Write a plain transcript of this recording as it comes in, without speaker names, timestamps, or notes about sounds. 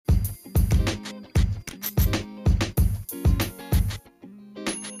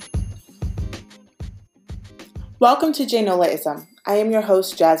Welcome to Nolaism. I am your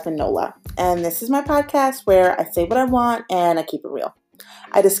host, Jasmine Nola, and this is my podcast where I say what I want and I keep it real.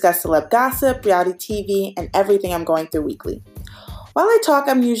 I discuss celeb gossip, reality TV, and everything I'm going through weekly. While I talk,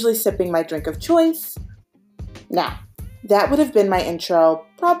 I'm usually sipping my drink of choice. Now, that would have been my intro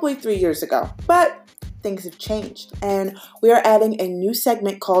probably 3 years ago, but things have changed, and we are adding a new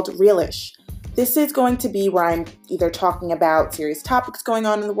segment called Realish. This is going to be where I'm either talking about serious topics going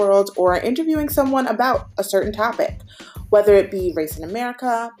on in the world or interviewing someone about a certain topic, whether it be race in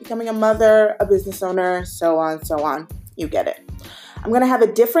America, becoming a mother, a business owner, so on. You get it. I'm going to have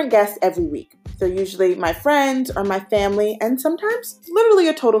a different guest every week. They're usually my friends or my family, and sometimes literally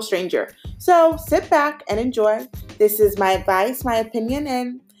a total stranger. So sit back and enjoy. This is my advice, my opinion,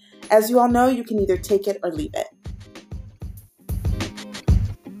 and as you all know, you can either take it or leave it.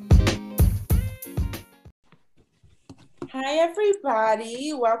 Hi,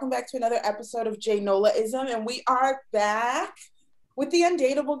 everybody. Welcome back to another episode of Nolaism, and we are back with the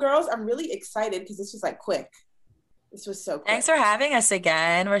Undateable Girls. I'm really excited because this was quick. This was so quick. Thanks for having us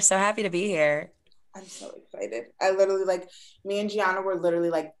again. We're so happy to be here. I'm so excited. I literally me and Gianna were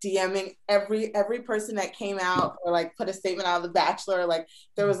literally DMing every person that came out or put a statement out of The Bachelor.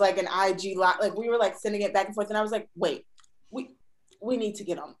 There was an IG lot. We were sending it back and forth, and I was like, wait, we need to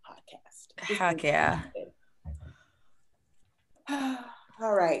get on the podcast. Heck yeah.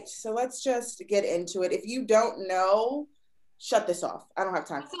 All right, so let's just get into it. If you don't know, shut this off. I don't have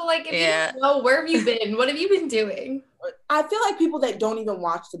time. So if you don't know, where have you been? What have you been doing? I feel like people that don't even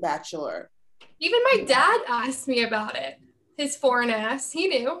watch The Bachelor. Even my dad asked me about it. His foreign ass. He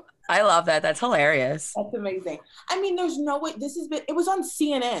knew. I love that. That's hilarious. That's amazing. I mean, there's no way it was on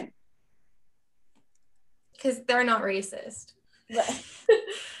CNN. Because they're not racist.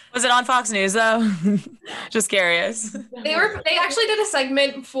 Was it on Fox News though? Just curious. They actually did a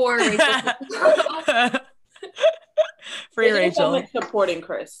segment for Rachel. Free Rachel. Supporting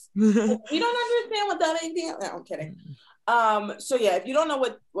Chris. You don't understand what that is. No, I'm kidding. So yeah, if you don't know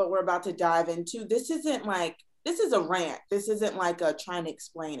what we're about to dive into, this isn't this is a rant. This isn't a trying to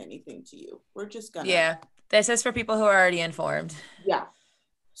explain anything to you. We're just gonna. Yeah, this is for people who are already informed. Yeah.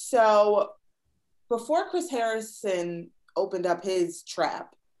 So before Chris Harrison opened up his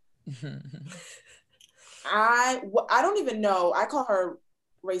trap, I don't even know. I call her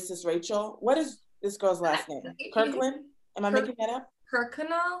Racist Rachel. What is this girl's last name? Kirkland? Am I making that up?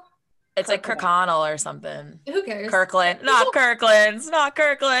 Kirkconnell? It's Kirkconnell or something. Who cares? Kirkland. Not Kirkland's. Not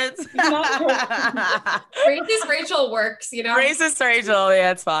Kirkland's. Racist Rachel works, you know? Racist Rachel.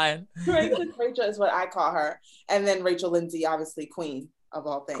 Yeah, it's fine. Racist Rachel is what I call her. And then Rachel Lindsay, obviously queen of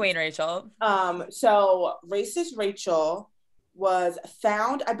all things. Queen Rachel. So Racist Rachel was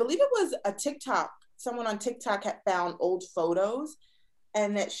found, I believe it was a TikTok. Someone on TikTok had found old photos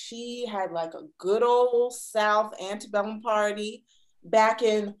and that she had a good old South antebellum party back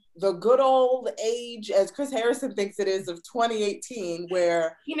in the good old age, as Chris Harrison thinks it is, of 2018,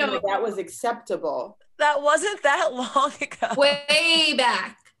 where that was acceptable. That wasn't that long ago. Way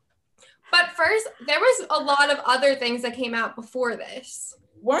back. But first, there was a lot of other things that came out before this.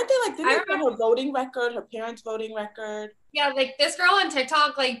 Weren't they didn't they her voting record, her parents' voting record? Yeah, this girl on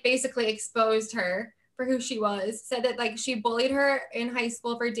TikTok basically exposed her for who she was. Said that she bullied her in high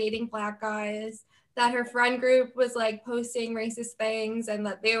school for dating black guys, that her friend group was posting racist things and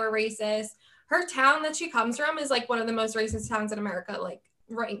that they were racist. Her town that she comes from is one of the most racist towns in America,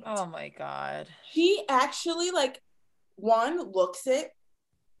 ranked. Oh my God. She actually one, looks it,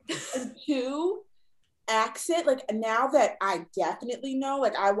 and two, acts it. Now that I definitely know,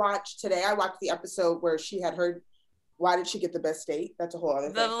 I watched the episode where she had heard, why did she get the best date? That's a whole other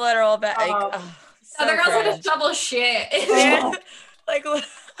thing. The literal best. So the girls had to shovel shit. Yeah.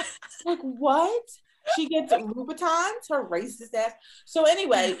 What? She gets Louboutins, her racist ass. So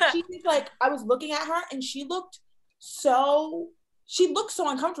anyway, she's I was looking at her and she looked so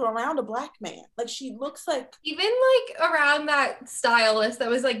uncomfortable around a black man. She looks even around that stylist that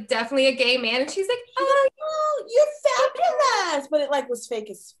was definitely a gay man, and she's oh, you're fabulous, but it was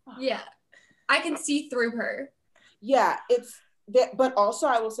fake as fuck. Yeah, I can see through her. Yeah, it's that, but also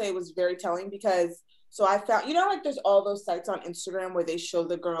I will say it was very telling because I found, there's all those sites on Instagram where they show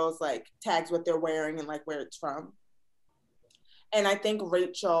the girls tags what they're wearing and where it's from. And I think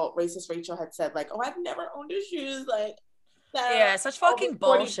Racist Rachel had said oh, I've never owned a shoes yeah, such fucking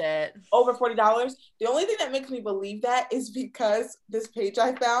bullshit. Over $40. The only thing that makes me believe that is because this page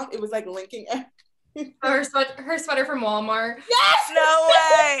I found, it was linking her sweater from Walmart. Yes! No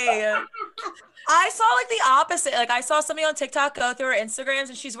way. I saw like the opposite. Like I saw somebody on TikTok go through her Instagrams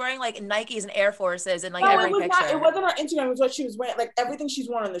and she's wearing like Nikes and Air Forces in like No, every it was picture. not. It wasn't her Instagram. It was what she was wearing. Like everything she's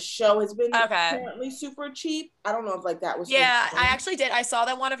worn on the show has been Okay. apparently super cheap. I don't know if like that was. Yeah, I actually did. I saw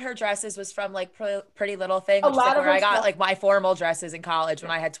that one of her dresses was from like Pretty Little Thing, A which is like lot of where her I got stuff- like my formal dresses in college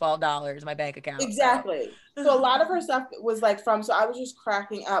when I had $12 in my bank account. Exactly. So a lot of her stuff was like from. So I was just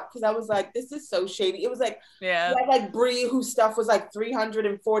cracking up because I was like, this is so shady. It was like Yeah. you had like Brie, whose stuff was like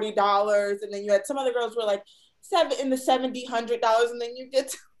 $340, and then you had some other girls who were like $100, and then you get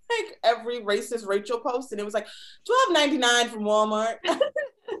to like every racist Rachel post, and it was like $12.99 from Walmart.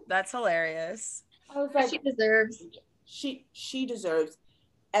 That's hilarious. I was like, She deserves. She deserves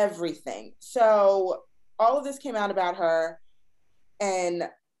everything. So all of this came out about her, and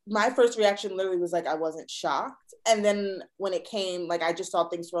my first reaction literally was like I wasn't shocked. And then when it came, like I just saw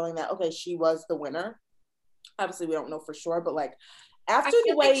things swirling that okay, she was the winner. Obviously, we don't know for sure, but like after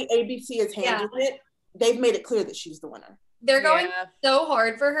the way ABC has handled it, they've made it clear that she's the winner. They're going so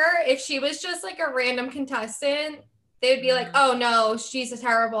hard for her. If she was just like a random contestant, they'd be like, "Oh no, she's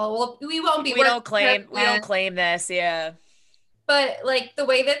terrible. Well, we won't be. We don't claim this, yeah." But like the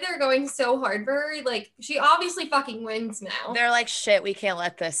way that they're going so hard for her, like she obviously fucking wins now. They're like, "Shit, we can't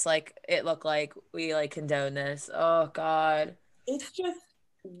let this like it look like we like condone this." Oh God. It's just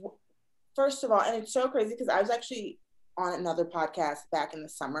first of all, and it's so crazy because I was actually on another podcast back in the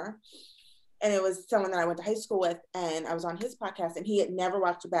summer. And it was someone that I went to high school with, and I was on his podcast, and he had never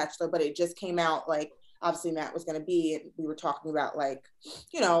watched The Bachelor, but it just came out, like, obviously Matt was going to be, and we were talking about, like,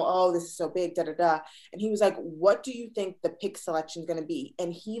 you know, oh, this is so big, da-da-da. And he was like, what do you think the pick selection is going to be?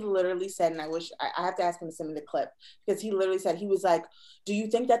 And he literally said, and I wish, I have to ask him to send me the clip, because he literally said, he was like, do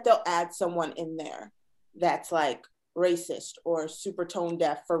you think that they'll add someone in there that's, like, racist or super tone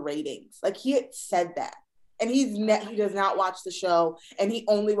deaf for ratings? Like, he had said that. And he does not watch the show, and he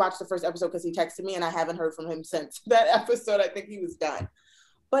only watched the first episode because he texted me, and I haven't heard from him since that episode. I think he was done.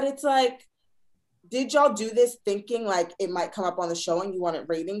 But it's like, did y'all do this thinking like it might come up on the show and you wanted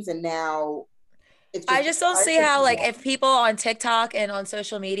ratings, and now it's I just don't see how like if people on TikTok and on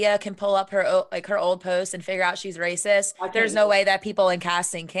social media can pull up her old post and figure out she's racist, there's no way that people in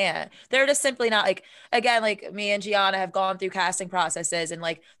casting can't. They're just simply not like, again, like me and Gianna have gone through casting processes, and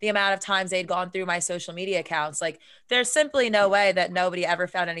like the amount of times they'd gone through my social media accounts, like there's simply no way that nobody ever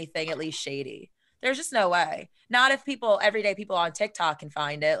found anything at least shady. There's just no way. Not if everyday people on TikTok can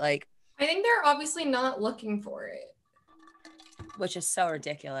find it. Like, I think they're obviously not looking for it. Which is so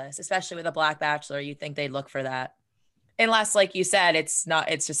ridiculous, especially with a Black Bachelor. You think they'd look for that. Unless, like you said, it's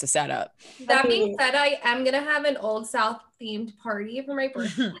just a setup. That being said, I am going to have an Old South themed party for my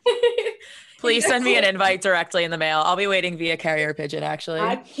birthday. Please send me an invite directly in the mail. I'll be waiting via carrier pigeon, actually.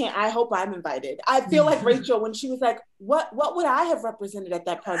 I hope I'm invited. I feel like Rachel when she was like, what would I have represented at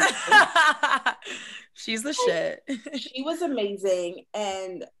that party? She's the shit. She was amazing.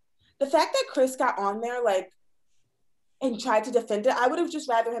 And the fact that Chris got on there, like, and tried to defend it, I would have just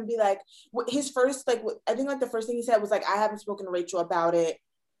rather him be like, his first, like, I think like the first thing he said was like, I haven't spoken to Rachel about it.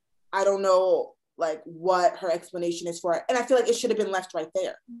 I don't know like what her explanation is for it. And I feel like it should have been left right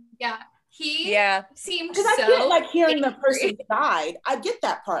there. Yeah. He seemed because I get like hearing the person's side. I get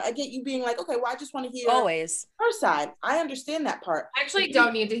that part. I get you being like, okay, well, I just want to hear always her side. I understand that part. I actually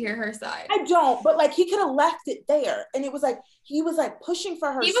don't need to hear her side. I don't, but like he could have left it there. And it was like, he was like pushing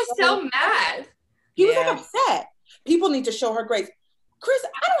for her. He was so mad. He was like upset. People need to show her grace. Chris,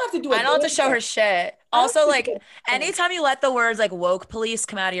 I don't have to do it. I don't have to show her shit. Also, like, anytime you let the words like woke police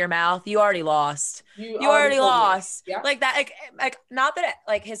come out of your mouth, you already lost. You already lost. Yeah. Like that, like not that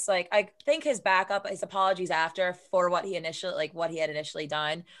like his like I think his backup, his apologies after for what he had initially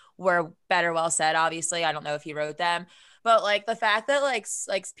done were better well said. Obviously, I don't know if he wrote them. But like the fact that like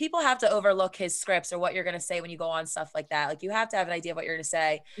people have to overlook his scripts or what you're gonna say when you go on stuff like that. Like you have to have an idea of what you're gonna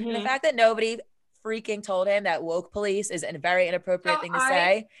say. Mm-hmm. And the fact that nobody freaking told him that woke police is a very inappropriate thing to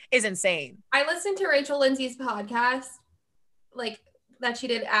say is insane. I listened to Rachel Lindsay's podcast, like that she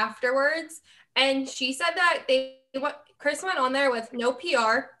did afterwards, and she said that Chris went on there with no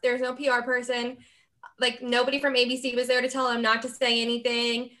PR. There's no PR person. Like nobody from ABC was there to tell him not to say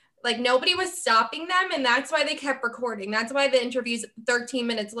anything. Like nobody was stopping them, and that's why they kept recording. That's why the interview's 13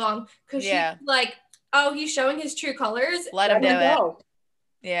 minutes long, because she's like, oh, he's showing his true colors. Let him do it.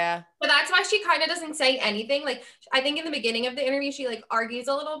 Yeah. But that's why she kind of doesn't say anything. Like, I think in the beginning of the interview, she like argues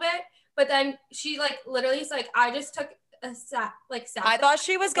a little bit, but then she like literally is like, I just took a sap. I thought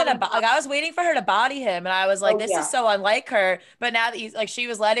she was gonna like, I was waiting for her to body him, and I was like, this is so unlike her. But now that he's like, she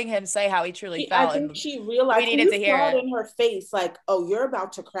was letting him say how he truly felt. I think she realized we needed to hear it in her face, like, oh, you're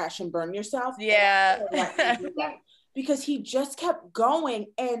about to crash and burn yourself. Yeah. Because he just kept going,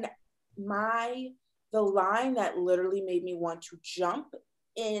 and the line that literally made me want to jump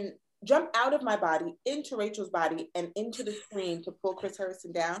out of my body into Rachel's body and into the screen to pull Chris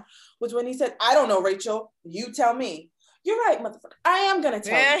Harrison down was when he said, "I don't know, Rachel, you tell me." You're right, motherfucker. I am gonna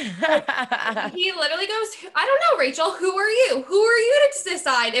tell you. He literally goes, "I don't know, Rachel. Who are you? Who are you to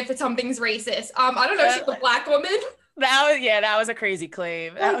decide if something's racist? I don't know. She's a black woman." That was a crazy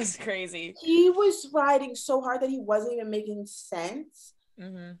claim. That was crazy. He was riding so hard that he wasn't even making sense.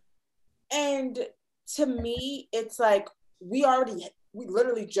 Mm-hmm. And to me, it's like we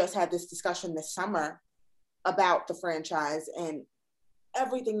literally just had this discussion this summer about the franchise and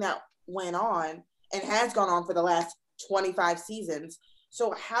everything that went on and has gone on for the last 25 seasons.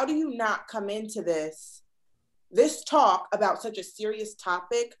 So how do you not come into this talk about such a serious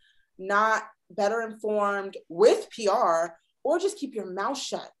topic, not better informed with PR, or just keep your mouth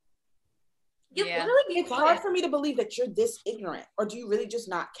shut? It's hard for me to believe that you're this ignorant, or do you really just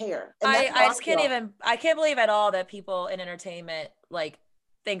not care? I can't believe at all that people in entertainment like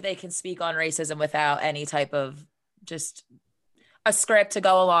think they can speak on racism without any type of just a script to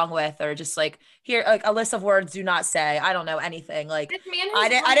go along with, or just like here, like a list of words do not say. I don't know anything. Like this man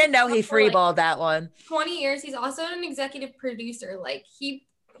I didn't know he freeballed that one. 20 years. He's also an executive producer. Like he's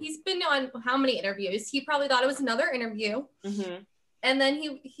been on how many interviews? He probably thought it was another interview. Mm-hmm. And then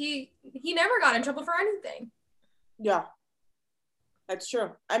he never got in trouble for anything. Yeah, that's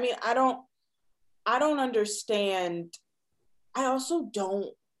true. I mean, I don't understand. I also don't.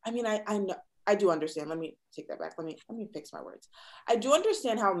 I mean, I know. I do understand. Let me take that back. Let me fix my words. I do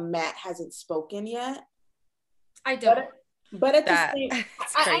understand how Matt hasn't spoken yet. I don't. But at the same,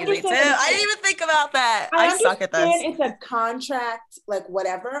 I didn't even think about that. I suck at this. It's a contract, like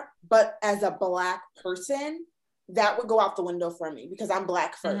whatever. But as a Black person, that would go out the window for me because I'm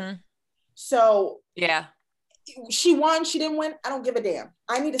Black first. Mm-hmm. So yeah, she won. She didn't win. I don't give a damn.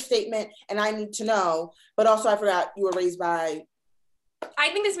 I need a statement and I need to know. But also, I forgot you were raised by. I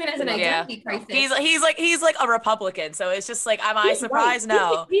think this man has an identity crisis. He's like a Republican, so it's just like, am I surprised? White.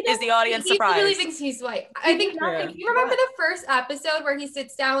 No, is the audience surprised? He really thinks he's white. I think. You remember the first episode where he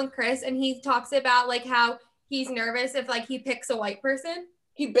sits down with Chris and he talks about like how he's nervous if like he picks a white person?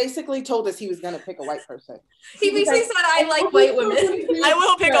 He basically told us he was going to pick a white person. He basically said, "I like white women. I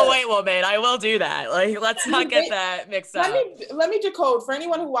will pick a white woman. I will do that." Like, let's not get that mixed up. Let me decode for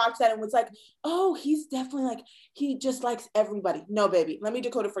anyone who watched that and was like, "Oh, he's definitely like, he just likes everybody." No, baby. Let me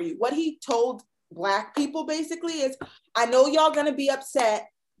decode it for you. What he told Black people basically is, "I know y'all going to be upset,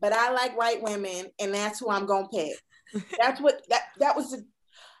 but I like white women and that's who I'm going to pick." That's what, that was the,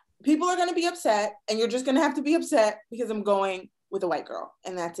 people are going to be upset and you're just going to have to be upset because I'm going with a white girl,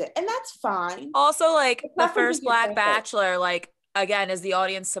 and that's it, and that's fine. Also, like the first Black Bachelor, like again, is the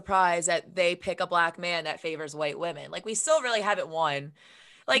audience surprised that they pick a Black man that favors white women? Like we still really haven't won.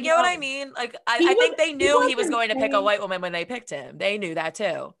 Like, you know what I mean? Like I think they knew he was going to pick a white woman when they picked him. They knew that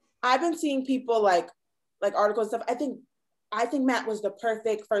too. I've been seeing people like articles and stuff. I think Matt was the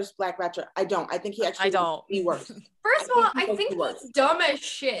perfect first Black Bachelor. I don't. I think he actually was the worst. First of all, I think he's dumb as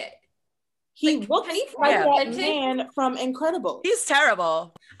shit. He looks like that man from Incredibles. He's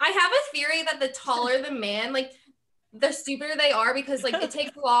terrible. I have a theory that the taller the man, like the stupider they are, because like it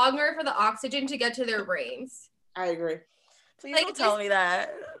takes longer for the oxygen to get to their brains. I agree. Please don't tell me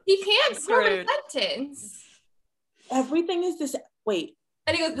that. He can't start a sentence. Everything is this. Wait.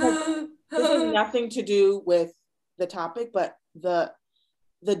 And he goes. This has nothing to do with the topic, but the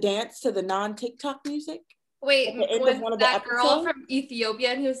dance to the non-TikTok music. Wait, when that girl from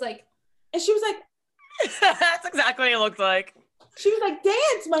Ethiopia, and he was like. And she was like, that's exactly what it looked like. She was like,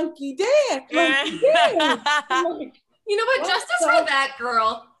 "Dance, monkey, dance, monkey, dance." Like, you know what? Justice for that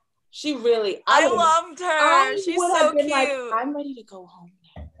girl. She really. I loved her. She's so cute. Like, I'm ready to go home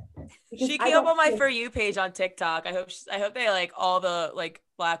now. She came up on my For You page on TikTok. I hope they like all the like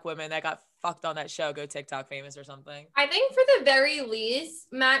Black women that got fucked on that show go TikTok famous or something. I think for the very least,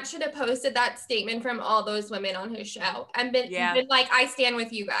 Matt should have posted that statement from all those women on his show and been like, "I stand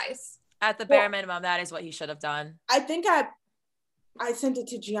with you guys." At the bare minimum, that is what he should have done. I think I sent it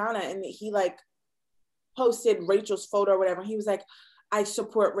to Gianna and he like posted Rachel's photo or whatever. He was like, "I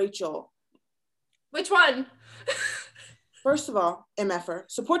support Rachel." Which one? First of all, MFer,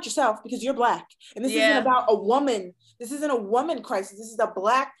 support yourself because you're Black. And this isn't about a woman. This isn't a woman crisis. This is a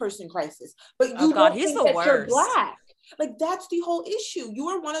Black person crisis. But you don't think that you're Black. Like, that's the whole issue. You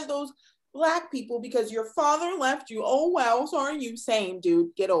are one of those Black people because your father left you. Oh, well, sorry, you same,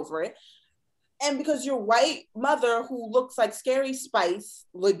 dude. Get over it. And because your white mother, who looks like Scary Spice,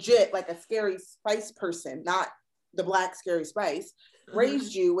 legit like a Scary Spice person, not the Black Scary Spice,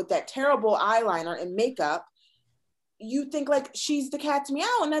 raised you with that terrible eyeliner and makeup, you think like she's the cat's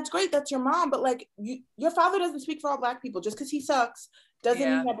meow, and that's great. That's your mom, but like your father doesn't speak for all Black people. Just because he sucks doesn't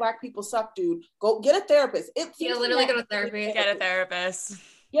mean that Black people suck, dude. Go get a therapist. Literally go to therapy. Get a therapist.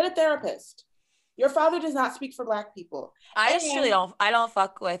 Get a therapist. Your father does not speak for Black people. I just really don't. I don't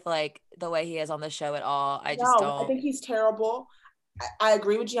fuck with like the way he is on the show at all. I just don't. I think he's terrible. I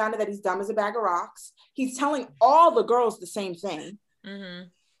agree with Gianna that he's dumb as a bag of rocks. He's telling all the girls the same thing. Mm-hmm.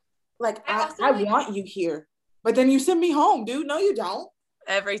 Like, I want you here, but then you send me home, dude. No, you don't.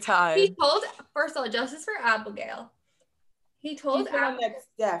 Every time. He told, first of all, justice for Abigail. He told Abigail that's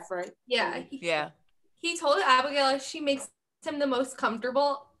deaf, right? Yeah. He told Abigail she makes him the most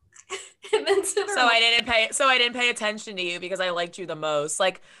comfortable. And then so I didn't pay attention to you because I liked you the most.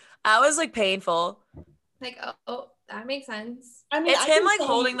 Like, I was like painful. Like, oh, that makes sense. I mean, it's him like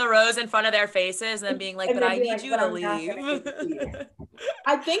holding the rose in front of their faces and then being like, but I need you to leave.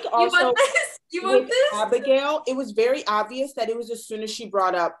 I think also with Abigail, it was very obvious that it was as soon as she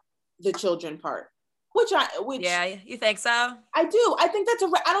brought up the children part. Yeah, you think so? I do. I think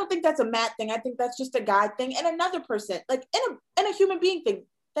I don't think that's a Matt thing. I think that's just a guy thing. And another person, like in a human being thing,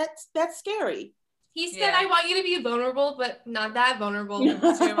 that's scary. He said, I want you to be vulnerable, but not that vulnerable.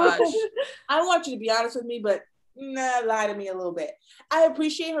 Too much. I want you to be honest with me, but lie to me a little bit. I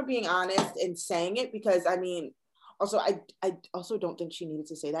appreciate her being honest and saying it because, I mean, also, I also don't think she needed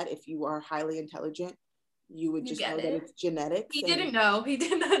to say that. If you are highly intelligent, you would just know that it's genetics. He didn't know. He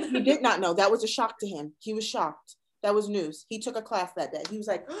did not know. He did not know. That was a shock to him. He was shocked. That was news. He took a class that day. He was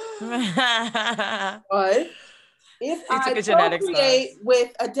like, what? If I procreate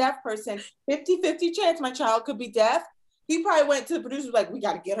with a deaf person, 50-50 chance my child could be deaf. He probably went to the producers like, we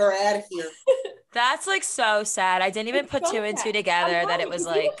got to get her out of here. That's like so sad. I didn't even put two and two together that it was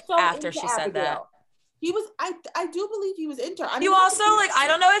like after she said that. He was, I do believe he was into her. I mean, you also like, I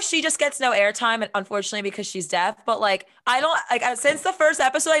don't know if she just gets no airtime, unfortunately, because she's deaf, but like, I don't, like, since the first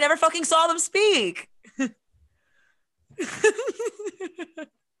episode, I never fucking saw them speak.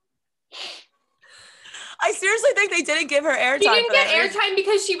 I seriously think they didn't give her airtime. She didn't get airtime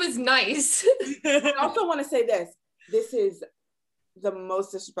because she was nice. I also want to say this. This is the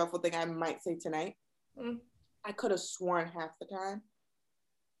most disrespectful thing I might say tonight. I could have sworn half the time.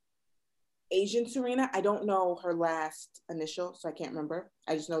 Asian Serena, I don't know her last initial, so I can't remember.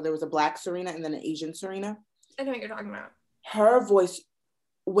 I just know there was a Black Serena and then an Asian Serena. I know what you're talking about. Her voice,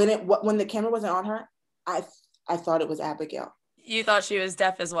 when the camera wasn't on her, I thought it was Abigail. You thought she was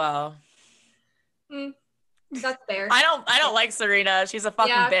deaf as well. That's fair. I don't like Serena. She's a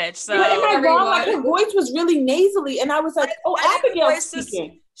fucking bitch. So but am I wrong? Like, her voice was really nasally, and I was like, Abigail's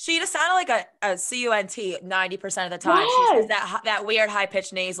speaking. She just sounded like a CUNT 90% of the time. Yes. She has that weird high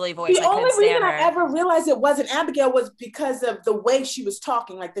pitched nasally voice. The only reason I ever realized it wasn't Abigail was because of the way she was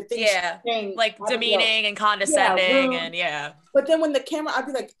talking, like the things she was saying, like demeaning and condescending, and But then when the camera, I'd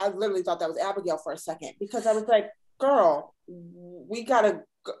be like, I literally thought that was Abigail for a second because I was like, girl,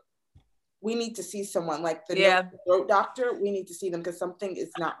 we need to see someone like the throat doctor. We need to see them because something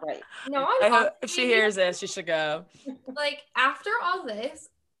is not right. No, I hope if she hears this, she should go. Like after all this,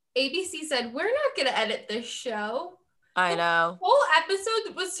 ABC said, we're not going to edit this show. I know. The whole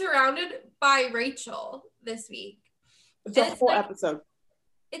episode was surrounded by Rachel this week. The whole episode.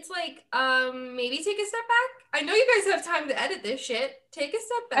 It's like, maybe take a step back. I know you guys have time to edit this shit. Take a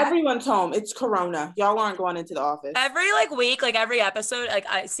step back. Everyone's home. It's Corona. Y'all aren't going into the office. Every like week, like every episode, like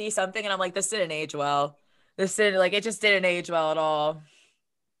I see something and I'm like, this didn't age well. It just didn't age well at all.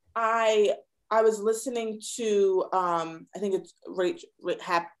 I was listening to, I think it's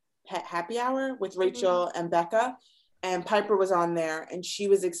Happy Hour with Rachel and Becca, and Piper was on there and she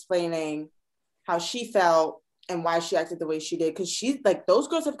was explaining how she felt and why she acted the way she did. Cause she's like, those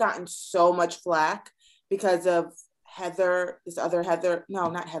girls have gotten so much flack because of Heather, this other Heather. No,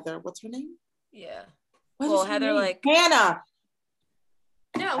 not Heather. What's her name? Yeah. Well, Heather, name? Like Hannah.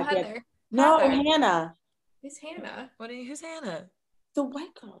 No, Heather. No, Heather. Hannah. Who's Hannah? Who's Hannah? The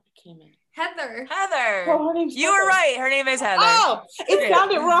white girl that came in. Heather. Oh, her name's you Heather. were right. Her name is Heather. Oh, it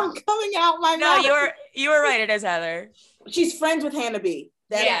sounded wrong coming out my mouth. No, you were right. It is Heather. She's friends with Hannah B.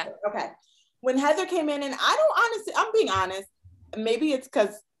 Okay. When Heather came in, and I'm being honest, maybe it's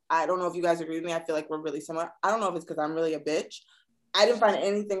because I don't know if you guys agree with me. I feel like we're really similar. I don't know if it's because I'm really a bitch. I didn't find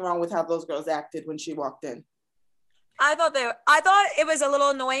anything wrong with how those girls acted when she walked in. I thought it was a little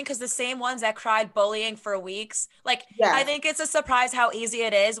annoying because the same ones that cried bullying for weeks. Like, I think it's a surprise how easy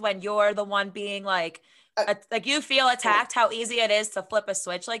it is when you're the one being like you feel attacked, how easy it is to flip a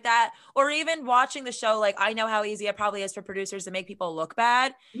switch like that. Or even watching the show, like I know how easy it probably is for producers to make people look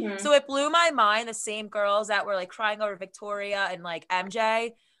bad. Mm-hmm. So it blew my mind. The same girls that were like crying over Victoria and like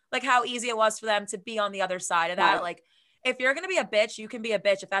MJ, like how easy it was for them to be on the other side of that. Like, if you're going to be a bitch, you can be a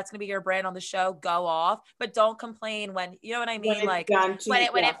bitch. If that's going to be your brand on the show, go off. But don't complain when, you know what I mean? Like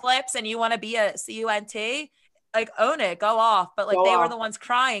when it flips and you want to be a CUNT, like own it, go off. But like they were the ones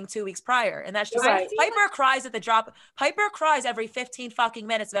crying 2 weeks prior. And that's just like, Piper cries at the drop. Piper cries every 15 fucking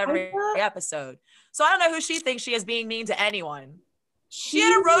minutes of every episode. So I don't know who she thinks she is being mean to anyone. She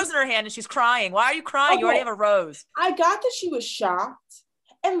had a rose in her hand and she's crying. Why are you crying? You already have a rose. I got that she was shocked.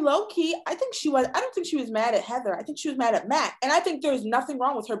 And low key, I don't think she was mad at Heather. I think she was mad at Matt. And I think there's nothing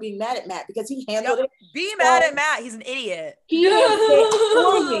wrong with her being mad at Matt because he handled it. Be mad at Matt. He's an idiot. He handled it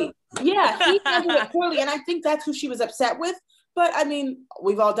poorly. Yeah, he handled it poorly. And I think that's who she was upset with. But I mean,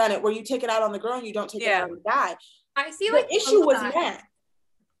 we've all done it where you take it out on the girl and you don't take it out on the guy. I see the issue was Matt.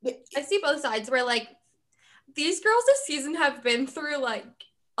 I see both sides where like these girls this season have been through like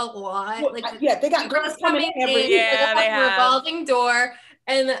a lot. Well, like they got girls coming in every week. Yeah, they have a revolving door.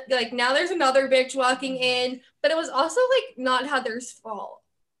 And like now there's another bitch walking in, but it was also like not Heather's fault.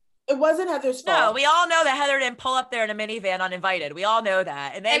 It wasn't Heather's fault. No, we all know that Heather didn't pull up there in a minivan uninvited. We all know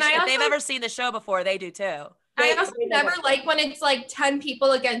that. And if they've ever seen the show before, they do too. I also never like when it's like 10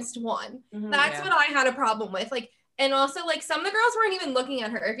 people against one. Mm-hmm, That's what I had a problem with. Like, and also like some of the girls weren't even looking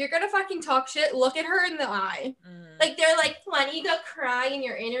at her. If you're gonna fucking talk shit, look at her in the eye. Like they're like plenty to cry in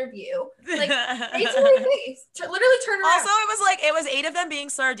your interview. Like face to her face. Literally turn around. Also, it was 8 of them being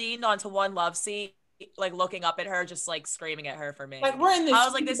sardined onto one love seat, like looking up at her, just like screaming at her for me. Like we're in this. I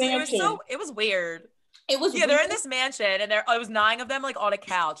was like, it was weird. It was weird. They're in this mansion and it was 9 of them like on a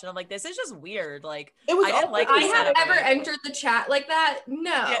couch and I'm like, this is just weird. Like I didn't like. I have ever entered the chat like that.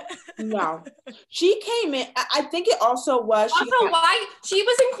 No, no. She came in. I think it also was. Why she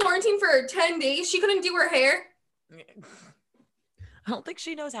was in quarantine for 10 days? She couldn't do her hair. I don't think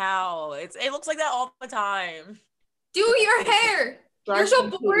she knows how. It looks like that all the time. Do your hair. You're so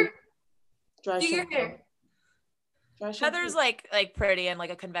bored. Do your hair. Heather's like pretty in like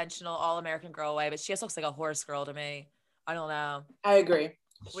a conventional all-American girl way, but she just looks like a horse girl to me. I don't know. I agree.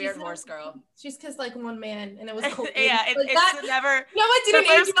 Weird horse girl. She's kissed like one man and it was Colton. Yeah, it's never. No, it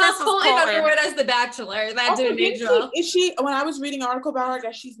didn't age well. Colton Underwood as the Bachelor. That didn't age well. Is she? When I was reading an article about her, I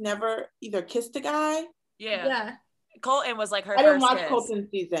guess she's never either kissed a guy. Yeah. Colton was like her. I didn't watch Colton's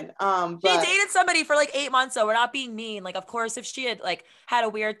season. But she dated somebody for like 8 months, so we're not being mean. Like, of course, if she had like had a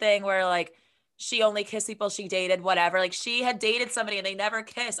weird thing where like she only kissed people she dated, whatever. Like she had dated somebody and they never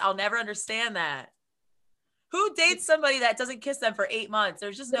kissed. I'll never understand that. Who dates somebody that doesn't kiss them for 8 months?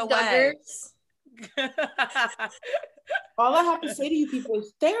 There's just no way. All I have to say to you people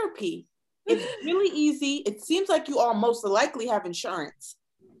is therapy. It's really easy. It seems like you all most likely have insurance.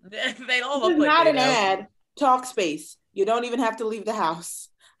 They don't look like not an ad. Talk space. You don't even have to leave the house.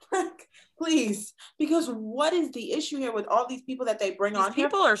 Please, because what is the issue here with all these people that they bring on?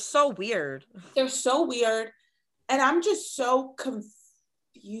 People are so weird. They're so weird. And I'm just so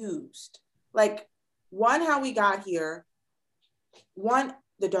confused. Like, one, how we got here. One,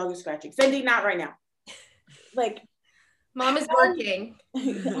 the dog is scratching. Cindy, not right now. Like, Mom is working.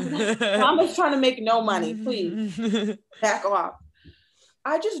 Mom is trying to make no money. Please, back off.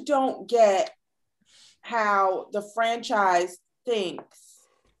 I just don't get how the franchise thinks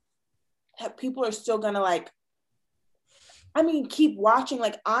that people are still gonna keep watching.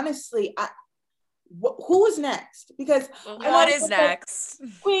 Like, honestly, who is next? Because what is next?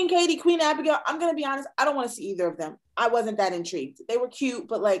 Queen Katie, Queen Abigail. I'm gonna be honest. I don't want to see either of them. I wasn't that intrigued. They were cute,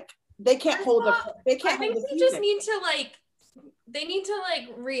 but like they can't hold up. They can't. I think they just need to They need to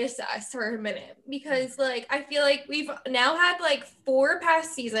reassess for a minute because I feel like we've now had 4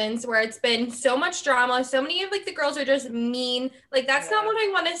 past seasons where it's been so much drama. So many of the girls are just mean. That's not what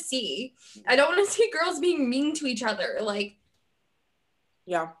I want to see. I don't want to see girls being mean to each other.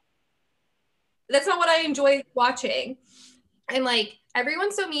 Yeah. That's not what I enjoy watching. And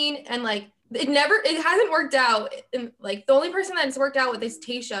everyone's so mean and it hasn't worked out. And the only person that's worked out with is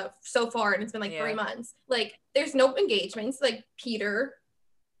Tayshia so far, and it's been 3 months. There's no engagements. Peter,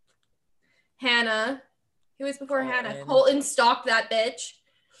 Hannah, who was before Hannah? Colton stalked that bitch.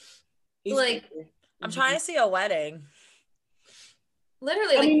 I'm trying to see a wedding.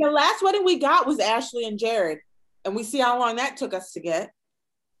 Literally, I mean, the last wedding we got was Ashley and Jared, and we see how long that took us to get.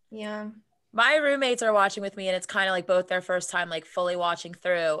 Yeah. My roommates are watching with me, and it's kind of both their first time fully watching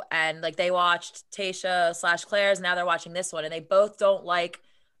through, and they watched Tayshia / Claire's, and now they're watching this one, and they both don't like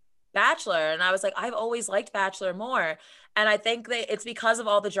Bachelor. And I was like, I've always liked Bachelor more. And I think that it's because of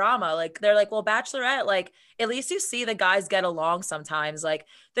all the drama. Like, they're like, well, Bachelorette, like, at least you see the guys get along sometimes. Like,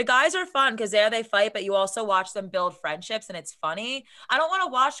 the guys are fun because there they fight, but you also watch them build friendships and it's funny. I don't want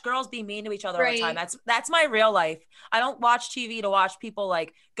to watch girls be mean to each other all the time. Right. That's my real life. I don't watch TV to watch people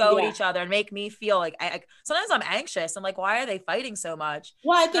like go at Yeah. each other and make me feel like sometimes I'm anxious. I'm like, why are they fighting so much?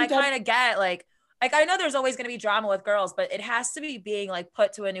 Well, I And I think that kind of get like I know there's always going to be drama with girls, but it has to be being like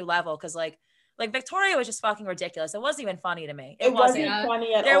put to a new level. Cause like Victoria was just fucking ridiculous. It wasn't even funny to me. it wasn't Yeah.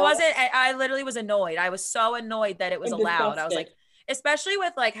 funny at There all. wasn't, I literally was annoyed. I was so annoyed that it was And allowed. I was like, disgusted. especially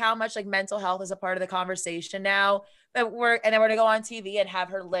with like how much like mental health is a part of the conversation now that and then we're gonna go on TV and have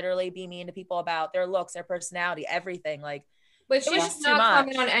her literally be mean to people about their looks, their personality, everything. Like, But It was she's just too not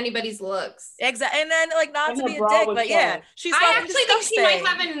much. comment on anybody's looks. exactly. And then like not And to her be a bra dick, was but yeah, showing. she's I fucking actually think she might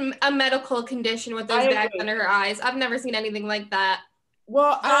disgusting. have a medical condition with I those bags agree. under her eyes. I've never seen anything like that.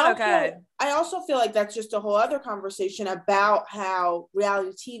 Well, Not okay. I also feel like that's just a whole other conversation about how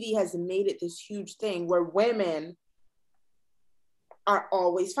reality TV has made it this huge thing where women are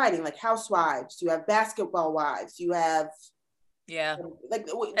always fighting, like housewives. You have basketball wives. You have Yeah. like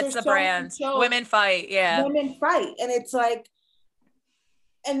It's there's the so many brand. shows, Women fight. Yeah. women fight, and it's like,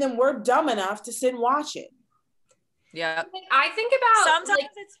 and then we're dumb enough to sit and watch it. Yeah. I think about Sometimes like,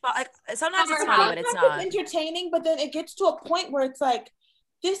 it's fun. Like, sometimes it's Summer funny, house. but it's Sometimes not. it's entertaining, but then it gets to a point where it's like,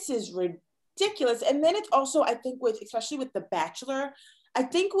 this is ridiculous. And then it's also, I think, with especially with The Bachelor, I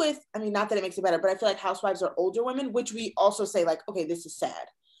think with, I mean, not that it makes it better, but I feel like housewives are older women, which we also say like, okay, this is sad.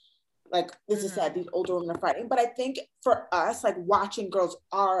 Like, this is sad. These older women are fighting. But I think for us, like watching girls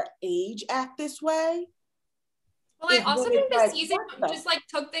our age act this way. well, I is also when think it's this like, season what the just like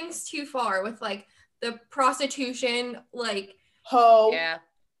took things too far with like the prostitution, like ho. Yeah.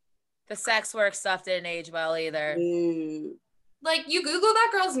 The sex work stuff didn't age well either. Dude. like you Google that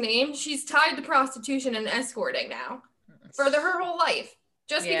girl's name, she's tied to prostitution and escorting now for her whole life,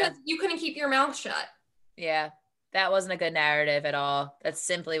 just Yeah. because you couldn't keep your mouth shut. Yeah. That wasn't a good narrative at all. That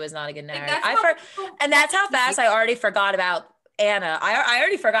simply was not a good Like, narrative. that's how And that's how fast I already forgot about Anna. I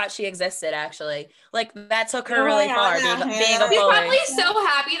already forgot she existed, actually. Like, that took her really far, being a She's bully. probably so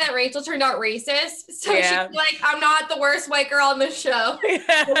happy that Rachel turned out racist. So Yeah. she's like, I'm not the worst white girl on the show.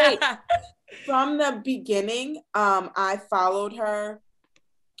 From the beginning, I followed her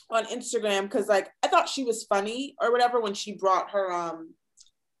on Instagram because like I thought she was funny or whatever when she brought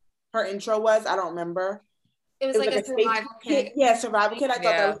her intro was. I don't remember. It was like a survival kit. Yeah, survival kit. I thought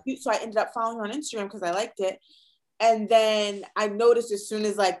Yeah. that was cute. So I ended up following her on Instagram because I liked it. And then I noticed as soon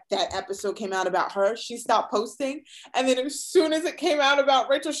as like that episode came out about her, she stopped posting. And then as soon as it came out about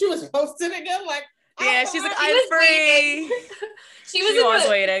Rachel, she was posting again. Like, Yeah, she's like, She I'm was free. She was, She was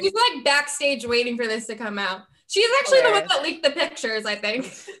waiting. She's like backstage waiting for this to come out. She's actually the one that leaked the pictures, I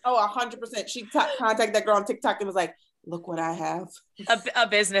think. oh, 100%. She contacted that girl on TikTok and was like, look what I have. A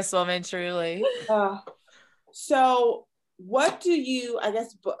businesswoman, truly. So what do you, I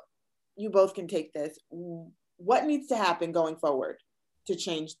guess you both can take this. What needs to happen going forward to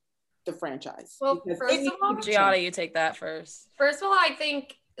change the franchise? Well, Because first it needs of all- to be Gianna, changed. you take that first. First of all, I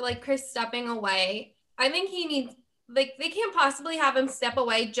think like Chris stepping away, I think he needs, like, they can't possibly have him step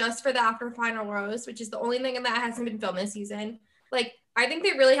away just for the after final rose, which is the only thing that hasn't been filmed this season. Like, I think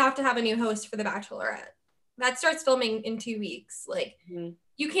they really have to have a new host for The Bachelorette. That starts filming in 2 weeks. Like,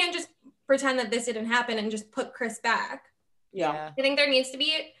 you can't just pretend that this didn't happen and just put Chris back. Yeah. I think there needs to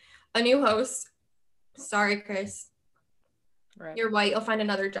be a new host. Sorry, Chris. Right. You're white. You'll find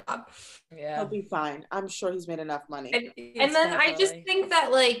another job. Yeah. He'll be fine. I'm sure he's made enough money. And then I just think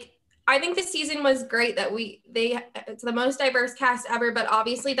that, like, I think this season was great that it's the most diverse cast ever, but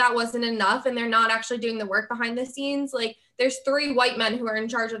obviously that wasn't enough and they're not actually doing the work behind the scenes. Like, there's 3 white men who are in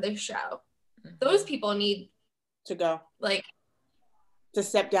charge of this show. Those people need to go. Like, to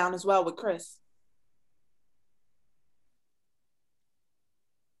step down as well with Chris.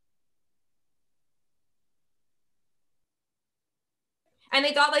 and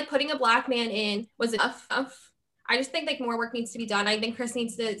they thought like putting a black man in was enough. I just think like more work needs to be done. I think Chris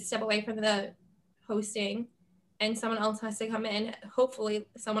needs to step away from the hosting and someone else has to come in, hopefully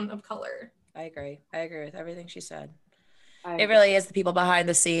someone of color. I agree with everything she said. I It really is the people behind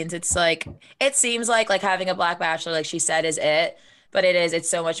the scenes. It's like, it seems like having a black bachelor, like she said, is it, but it's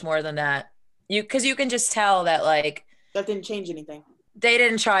so much more than that. Because you can just tell that like that didn't change anything. They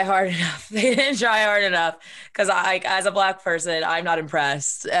didn't try hard enough. Because I, as a black person, I'm not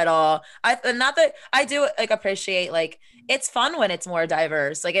impressed at all. Not that I do like appreciate, like, it's fun when it's more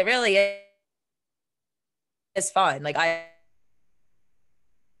diverse. Like, it really is fun. Like,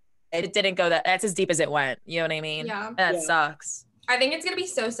 it didn't go that's as deep as it went. You know what I mean? Yeah. That sucks. I think it's gonna be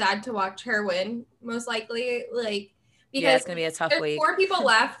so sad to watch her win, most likely. Like, because it's gonna be a tough there's week. 4 people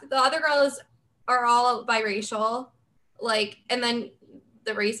left. The other girls are all biracial. Like, and then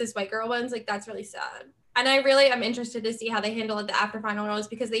the racist white girl ones, like, that's really sad. And I really am interested to see how they handle it the after final roles,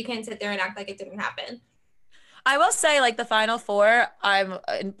 because they can't sit there and act like it didn't happen. I will say, like, the final 4, I'm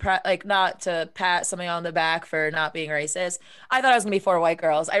like, not to pat somebody on the back for not being racist. I thought it was gonna be 4 white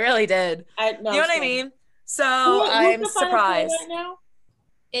girls. I really did. You know what I mean? So I'm surprised. Right now?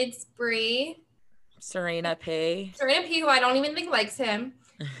 It's Brie, Serena P. who I don't even think likes him.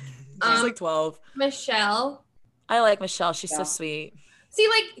 She's like 12. Michelle. I like Michelle. She's so sweet. See,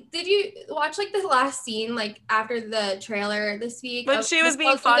 like, did you watch, like, the last scene, like, after the trailer this week? When she was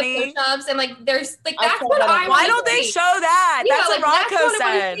being funny. And, like, there's, like, that's what I Why don't they show that? Yeah, that's like, what Rocco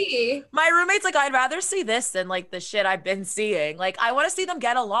said. My roommate's like, I'd rather see this than, like, the shit I've been seeing. Like, I want to see them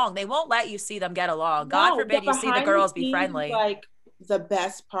get along. They won't let you see them get along. God forbid you see the girls be friendly. Like, the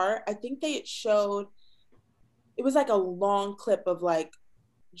best part, I think they showed, it was, like, a long clip of, like,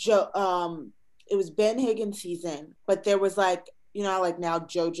 it was Ben Higgins' season, but there was, like, you know, like, now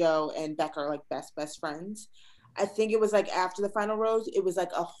JoJo and Becca are, like, best friends. I think it was, like, after the final rose, it was,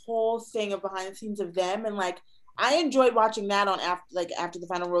 like, a whole thing of behind the scenes of them. And, like, I enjoyed watching that on after the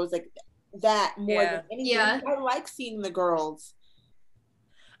final rose, like, that more than anything. Yeah. I like seeing the girls.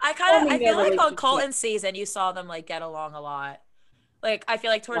 I feel like on Colton's season, you saw them, like, get along a lot. Like, I feel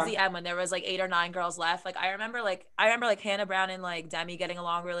like towards the end when there was, like, 8 or 9 girls left, like, I remember Hannah Brown and, like, Demi getting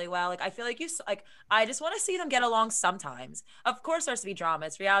along really well. Like, I feel like I just want to see them get along sometimes. Of course there's to be drama.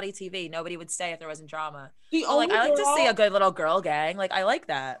 It's reality TV. Nobody would stay if there wasn't drama. I like to see a good little girl gang. Like, I like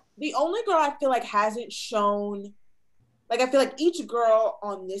that. The only girl I feel like hasn't shown, like, I feel like each girl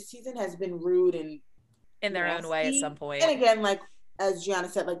on this season has been rude and in their own way at some point. And again, like, as Gianna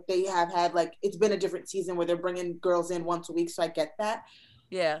said, like, they have had, like, it's been a different season where they're bringing girls in once a week, so I get that.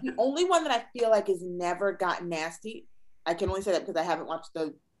 Yeah. The only one that I feel like has never gotten nasty, I can only say that because I haven't watched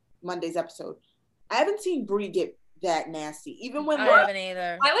the Monday's episode. I haven't seen Brie get that nasty. Even when I haven't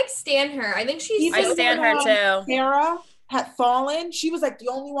either. I, like, stan her. I think she's I stan her too. Sarah had fallen. She was, like, the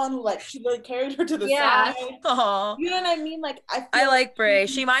only one who, like, she really carried her to the side. Aww. You know what I mean? Like, I like Brie.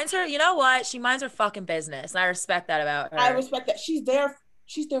 She minds her, you know what? She minds her fucking business. And I respect that about her. I respect that. She's there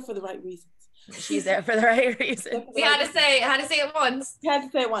for the right reasons. She's there for the right reasons. We had to say it once. Had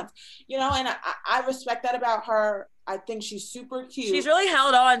to say it once. You know, and I respect that about her. I think she's super cute. She's really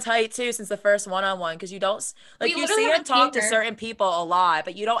held on tight too since the first one-on-one, because you don't, like, you see her talk to certain people a lot,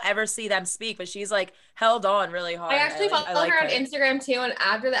 but you don't ever see them speak. But she's, like, held on really hard. I actually followed like her on Instagram too, and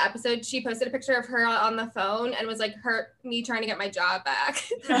after the episode, she posted a picture of her on the phone and was like, me trying to get my job back.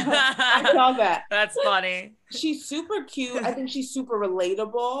 I saw that. That's funny. She's super cute. I think she's super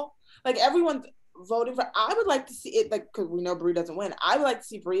relatable. Like, everyone's voting for. I would like to see it, like, because we know Brie doesn't win. I would like to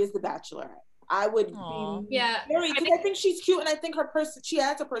see Brie as the Bachelorette. I would be very, because I think she's cute, and I think she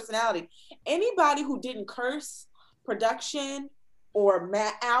has a personality. Anybody who didn't curse production or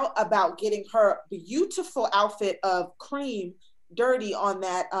Matt out about getting her beautiful outfit of cream dirty on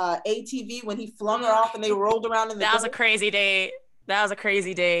that ATV when he flung her off and they rolled around in the That was a crazy date. The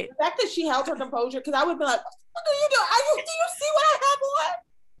fact that she held her composure, because I would be like, what are you doing? Do you see what I have on?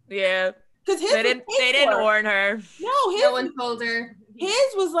 Yeah. Because they didn't warn her. No one told her.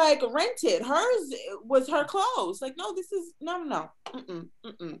 His was, like, rented. Hers was her clothes. Like, no, this is no.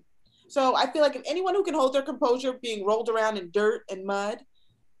 So I feel like if anyone who can hold their composure being rolled around in dirt and mud,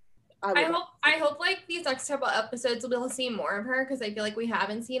 I hope like these next couple episodes we'll see more of her, because I feel like we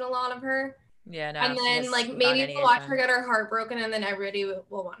haven't seen a lot of her. Yeah, no. And then, like, maybe we'll watch her get her heart broken, and then everybody will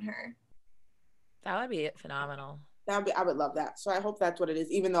want her. That would be phenomenal. I would love that. So I hope that's what it is,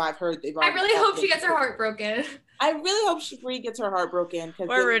 even though I've heard I really hope she gets her heart broken. I really hope Brie gets her heart broken.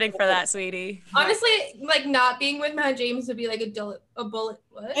 We're rooting for that, sweetie. Honestly, like, not being with Matt James would be like a bullet.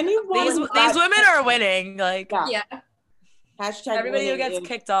 What? These women are winning. Like, yeah. Hashtag everybody who gets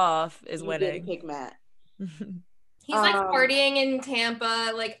kicked off is winning. Pick Matt. He's like partying in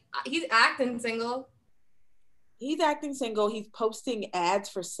Tampa. Like, he's acting single. He's posting ads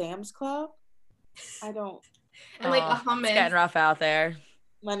for Sam's Club. I don't. And like a hummus. It's getting rough out there.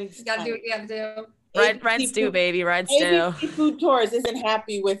 Money's you gotta do what you gotta do. Rent's due, baby. Rent's due. ABC Food Tours isn't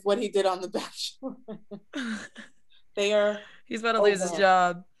happy with what he did on The Bachelor. He's about to lose his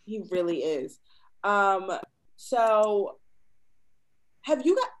job. He really is. So have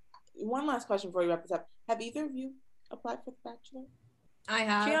you got one last question before we wrap this up? Have either of you applied for The Bachelor? I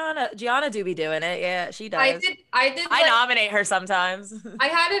have. Gianna do be doing it. Yeah, she does. I did. I nominate her sometimes. I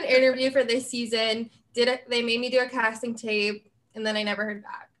had an interview for this season. They made me do a casting tape, and then I never heard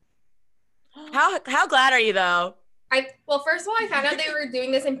back. How glad are you though? First of all, I found out they were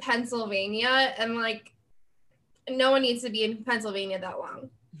doing this in Pennsylvania, and like, no one needs to be in Pennsylvania that long.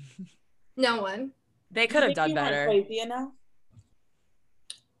 No one. They could have done better. Crazy enough?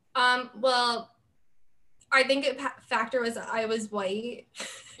 Well, I think factor was I was white.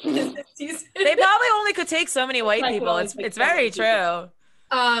 They probably only could take so many white people. It's very true.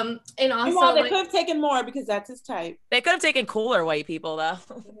 And also, well, they could have taken more because that's his type. They could have taken cooler white people though.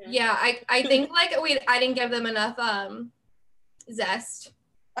 Yeah, I think like I didn't give them enough zest.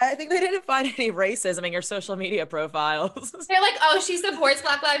 I think they didn't find any racism in your social media profiles. They're like, oh, she supports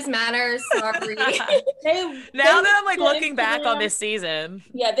Black Lives Matter. Sorry. Now that I'm like looking back on this season.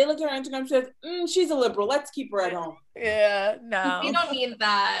 Yeah, they look at her Instagram and says, she's a liberal. Let's keep her at home. Yeah, no. We don't need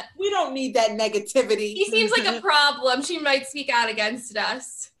that. We don't need that negativity. She seems like a problem. She might speak out against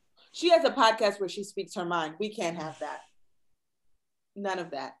us. She has a podcast where she speaks her mind. We can't have that. None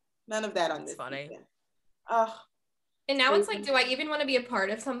of that. None of that on this. Funny. And now it's like, do I even want to be a part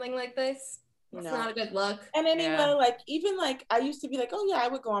of something like this? It's not a good look. And anyway, even I used to be like, oh yeah, I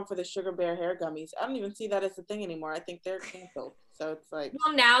would go on for the Sugar Bear hair gummies. I don't even see that as a thing anymore. I think they're canceled. So it's like,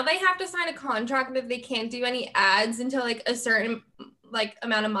 well, now they have to sign a contract that they can't do any ads until like a certain like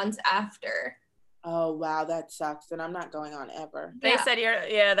amount of months after. Oh wow, that sucks. And I'm not going on ever. They said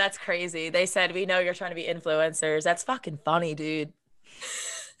that's crazy. They said, we know you're trying to be influencers. That's fucking funny, dude.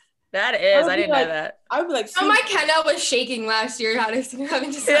 That is. I didn't know that. I would be like, oh, my Kenna was shaking last year having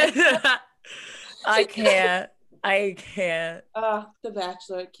to say I can't. The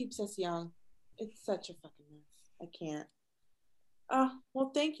Bachelor. It keeps us young. It's such a fucking mess. I can't.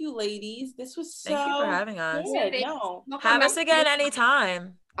 Well, thank you, ladies. This was so Thank you for having us. Good. Have us again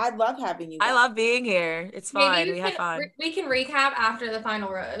anytime. I love having you guys. I love being here. It's fun. We had fun. We can recap after the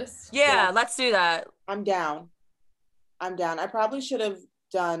final roast. Yeah, let's do that. I'm down. I probably should have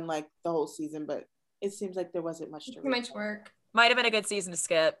done like the whole season, but it seems like there wasn't much to too much work. Might have been a good season to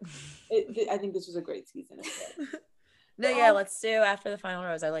skip. I think this was a great season to skip. Yeah, let's do after the final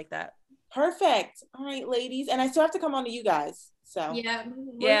rose. I like that. Perfect. All right, ladies, and I still have to come on to you guys. So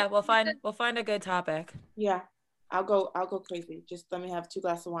yeah, we'll find a good topic. Yeah, I'll go crazy. Just let me have 2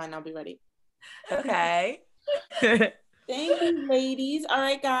 glasses of wine and I'll be ready. Okay. Thank you, ladies. All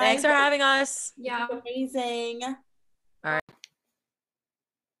right, guys. Thanks for having us. Yeah. Amazing. All right.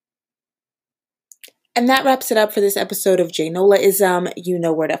 And that wraps it up for this episode of Jaynolaism. You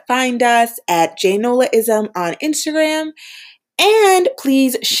know where to find us at Jaynolaism on Instagram. And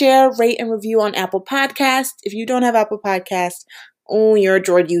please share, rate, and review on Apple Podcasts. If you don't have Apple Podcasts, you're a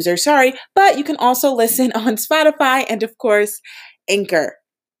Droid user. Sorry. But you can also listen on Spotify and, of course, Anchor.